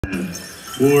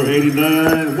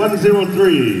489,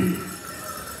 103.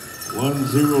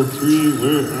 103,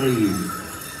 where are you?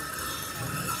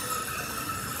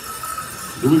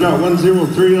 Do we got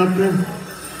 103 up there?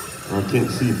 Oh, I can't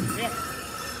see.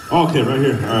 Oh, okay, right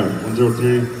here. All right,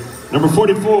 103. Number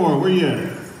 44, where you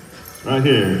at? Right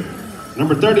here.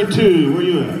 Number 32, where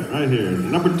you at? Right here.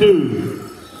 Number 2,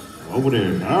 over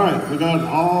there. All right, we got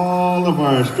all of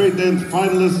our straight dance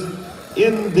finalists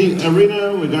in the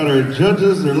arena. We got our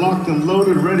judges. They're locked and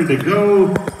loaded, ready to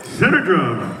go. Center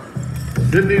drum.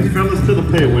 Send these fellas to the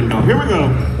pay window. Here we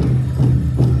go.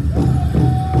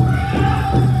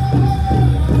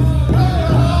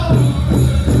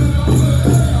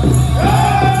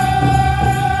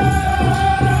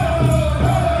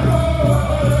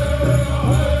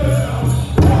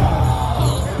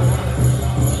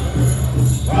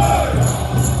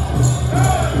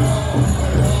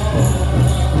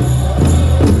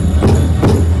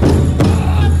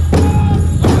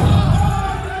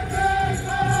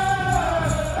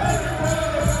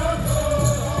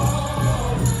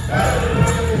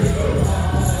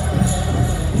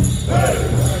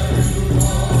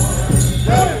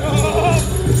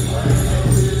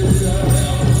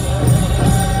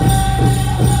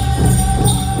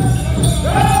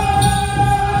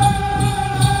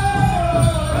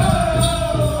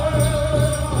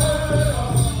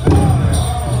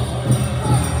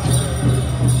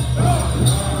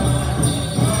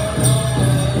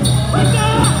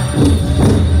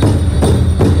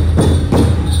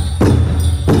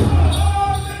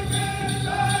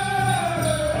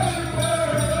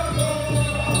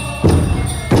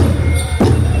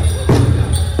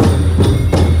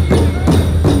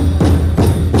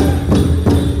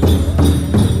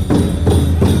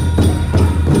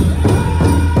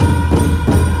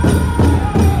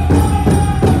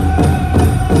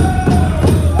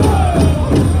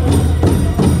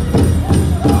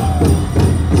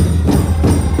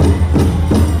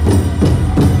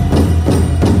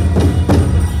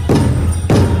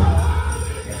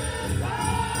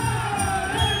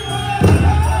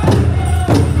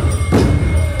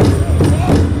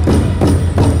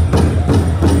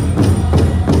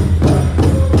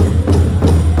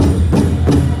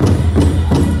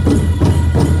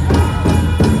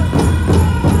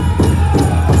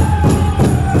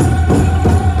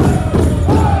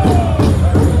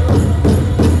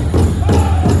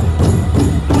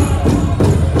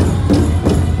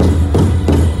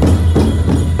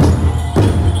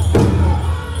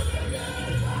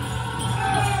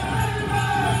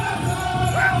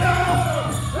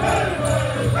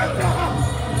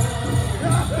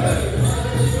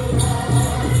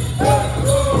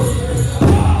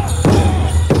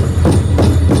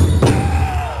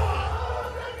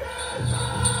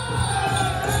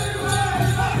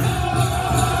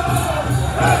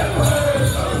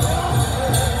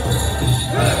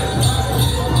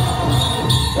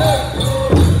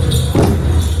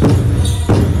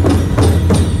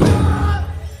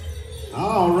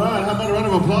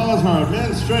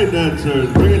 Straight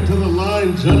dancers, bring it to the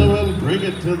line, gentlemen, bring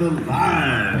it to the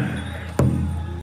line.